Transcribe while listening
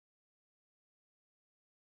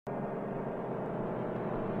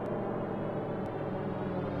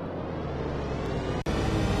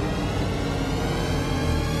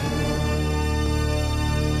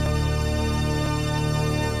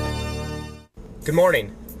Good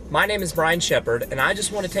morning. My name is Brian Shepard, and I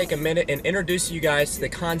just want to take a minute and introduce you guys to the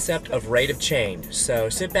concept of rate of change. So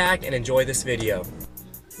sit back and enjoy this video.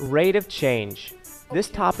 Rate of change. This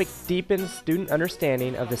topic deepens student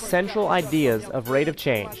understanding of the central ideas of rate of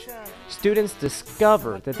change. Students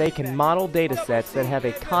discover that they can model data sets that have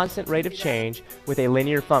a constant rate of change with a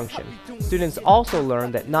linear function. Students also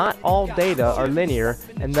learn that not all data are linear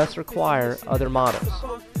and thus require other models.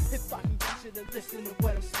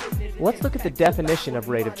 Let's look at the definition of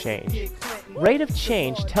rate of change. Rate of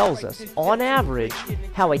change tells us, on average,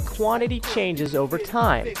 how a quantity changes over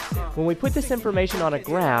time. When we put this information on a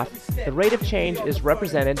graph, the rate of change is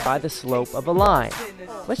represented by the slope of a line.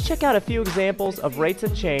 Let's check out a few examples of rates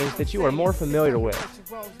of change that you are more familiar with.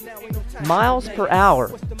 Miles per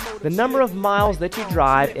hour. The number of miles that you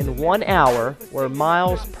drive in 1 hour, or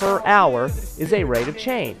miles per hour, is a rate of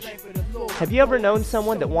change. Have you ever known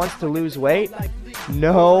someone that wants to lose weight?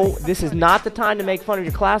 No, this is not the time to make fun of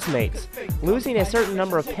your classmates. Losing a certain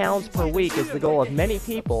number of pounds per week is the goal of many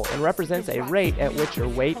people and represents a rate at which your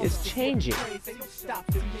weight is changing.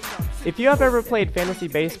 If you have ever played fantasy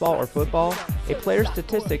baseball or football, a player's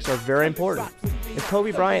statistics are very important. If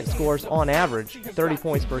Kobe Bryant scores on average 30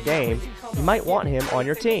 points per game, you might want him on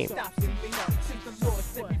your team.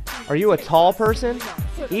 Are you a tall person?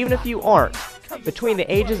 Even if you aren't, between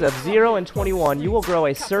the ages of 0 and 21, you will grow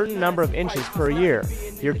a certain number of inches per year.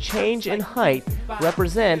 Your change in height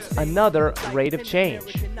represents another rate of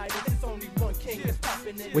change.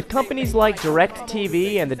 With companies like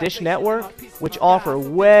DirecTV and the Dish Network, which offer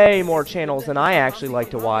way more channels than I actually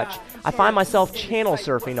like to watch, I find myself channel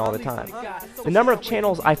surfing all the time. The number of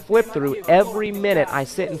channels I flip through every minute I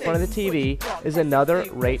sit in front of the TV is another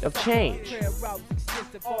rate of change.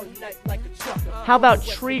 How about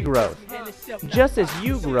tree growth? Just as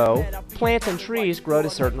you grow, plants and trees grow at a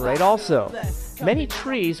certain rate also. Many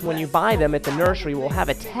trees, when you buy them at the nursery, will have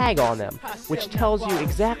a tag on them, which tells you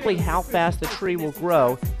exactly how fast the tree will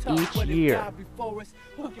grow each year.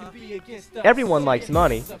 Everyone likes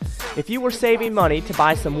money. If you were saving money to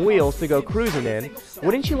buy some wheels to go cruising in,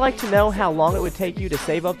 wouldn't you like to know how long it would take you to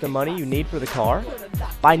save up the money you need for the car?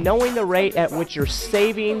 By knowing the rate at which your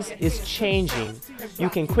savings is changing, you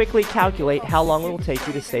can quickly calculate how long it will take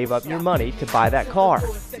you to save up your money to buy that car.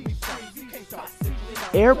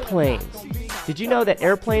 Airplanes. Did you know that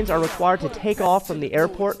airplanes are required to take off from the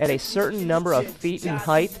airport at a certain number of feet in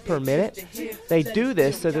height per minute? They do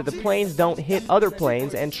this so that the planes don't hit other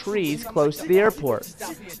planes and trees close to the airport.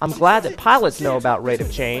 I'm glad that pilots know about rate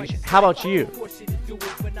of change. How about you?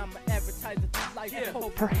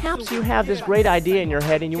 Perhaps you have this great idea in your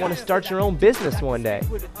head and you want to start your own business one day.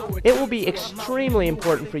 It will be extremely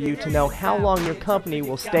important for you to know how long your company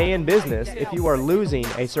will stay in business if you are losing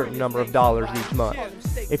a certain number of dollars each month.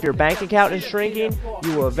 If your bank account is shrinking,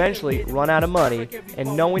 you will eventually run out of money,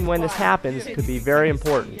 and knowing when this happens could be very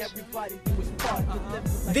important.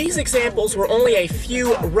 These examples were only a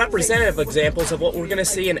few representative examples of what we're going to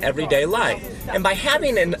see in everyday life. And by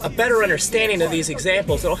having a better understanding of these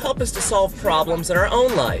examples, it'll help us to solve problems in our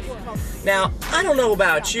own life. Now, I don't know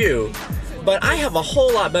about you, but I have a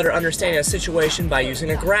whole lot better understanding of a situation by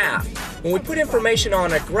using a graph. When we put information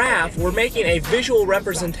on a graph, we're making a visual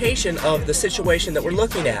representation of the situation that we're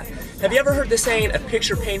looking at. Have you ever heard the saying, a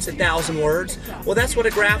picture paints 1,000 words? Well, that's what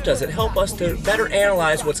a graph does. It helps us to better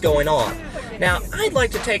analyze what's going on. Now, I'd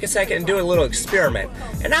like to take a second and do a little experiment,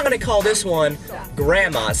 and I'm going to call this one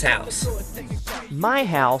Grandma's House. My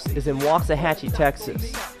house is in Waxahachie,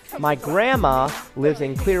 Texas. My grandma lives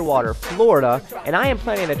in Clearwater, Florida, and I am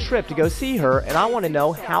planning a trip to go see her, and I want to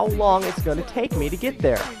know how long it's going to take me to get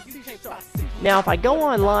there. Now, if I go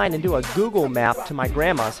online and do a Google map to my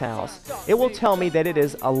grandma's house, it will tell me that it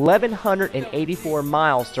is 1,184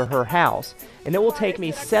 miles to her house, and it will take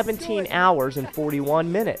me 17 hours and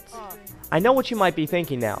 41 minutes. I know what you might be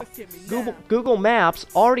thinking now. Google Maps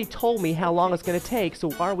already told me how long it's going to take,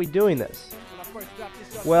 so why are we doing this?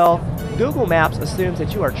 Well, Google Maps assumes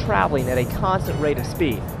that you are traveling at a constant rate of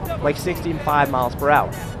speed, like 65 miles per hour.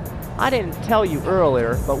 I didn't tell you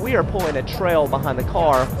earlier, but we are pulling a trail behind the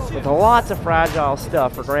car with lots of fragile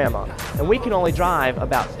stuff for Grandma, and we can only drive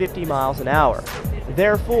about 50 miles an hour.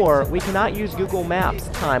 Therefore, we cannot use Google Maps'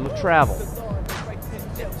 time of travel.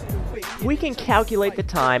 We can calculate the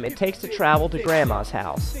time it takes to travel to Grandma's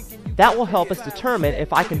house. That will help us determine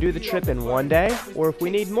if I can do the trip in one day or if we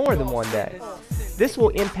need more than one day. This will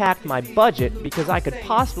impact my budget because I could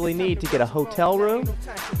possibly need to get a hotel room,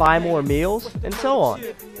 buy more meals, and so on.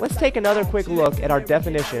 Let's take another quick look at our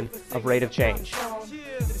definition of rate of change.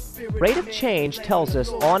 Rate of change tells us,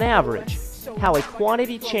 on average, how a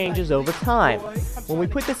quantity changes over time. When we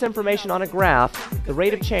put this information on a graph, the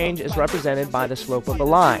rate of change is represented by the slope of a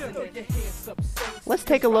line. Let's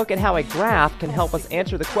take a look at how a graph can help us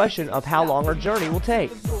answer the question of how long our journey will take.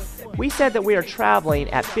 We said that we are traveling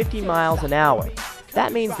at 50 miles an hour.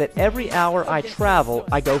 That means that every hour I travel,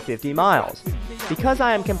 I go 50 miles. Because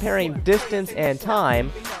I am comparing distance and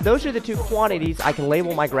time, those are the two quantities I can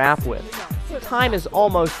label my graph with. Time is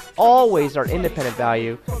almost always our independent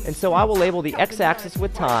value, and so I will label the x-axis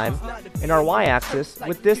with time and our y-axis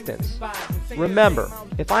with distance. Remember,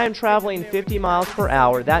 if I am traveling 50 miles per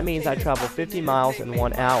hour, that means I travel 50 miles in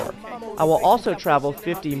 1 hour. I will also travel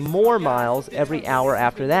 50 more miles every hour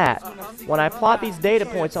after that. When I plot these data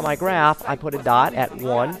points on my graph, I put a dot at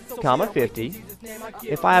 1, 50.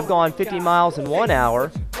 If I have gone 50 miles in 1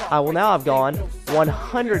 hour, I will now have gone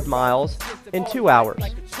 100 miles in 2 hours,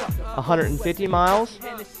 150 miles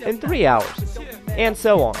in 3 hours, and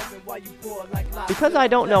so on. Because I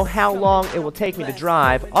don't know how long it will take me to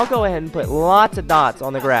drive, I'll go ahead and put lots of dots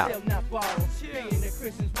on the graph.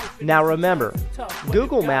 Now remember,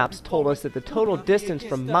 Google Maps told us that the total distance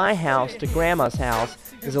from my house to Grandma's house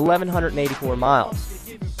is 1,184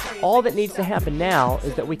 miles. All that needs to happen now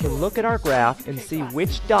is that we can look at our graph and see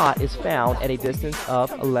which dot is found at a distance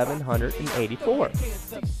of 1,184.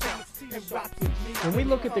 When we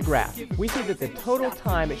look at the graph, we see that the total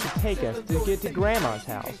time it should take us to get to Grandma's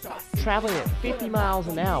house, traveling at 50 miles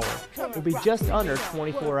an hour, will be just under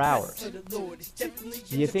 24 hours.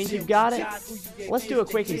 Do you think you've got it? Let's do a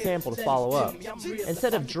quick example to follow up.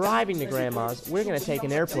 Instead of driving to Grandma's, we're going to take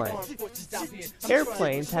an airplane.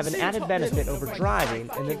 Airplanes have an added benefit over driving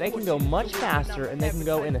in that they can go much faster and they can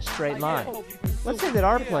go in a straight line. Let's say that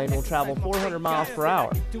our plane will travel 400 miles per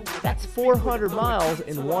hour. That's 400 miles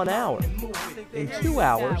in 1 hour. In 2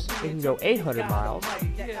 hours, it can go 800 miles,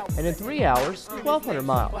 and in 3 hours, 1,200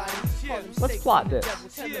 miles. Let's plot this.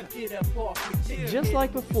 Just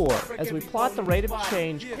like before, as we plot the rate of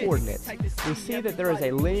change coordinates, we see that there is a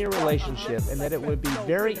linear relationship and that it would be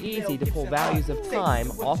very easy to pull values of time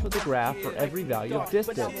off of the graph for every value of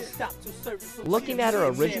distance. Looking at our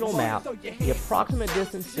original map, the approximate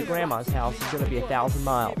distance to Grandma's house is going to be 1,000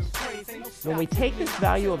 miles. When we take this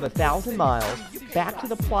value of 1,000 miles back to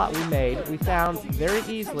the plot we made, we found very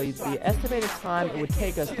easily the estimated time it would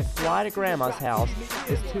take us to fly to Grandma's house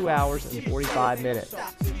is 2 hours and 45 minutes.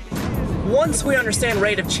 Once we understand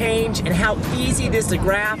rate of change and how easy it is to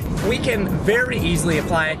graph, we can very easily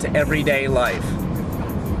apply it to everyday life.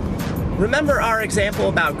 Remember our example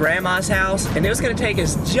about Grandma's house, and it was going to take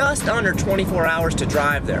us just under 24 hours to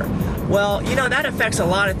drive there. Well, you know, that affects a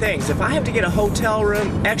lot of things. If I have to get a hotel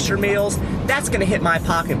room, extra meals, that's going to hit my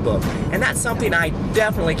pocketbook. And that's something I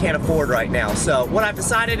definitely can't afford right now. So what I've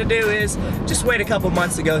decided to do is just wait a couple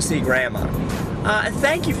months to go see Grandma.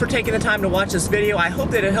 Thank you for taking the time to watch this video. I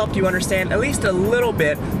hope that it helped you understand at least a little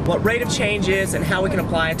bit what rate of change is and how we can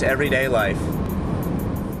apply it to everyday life.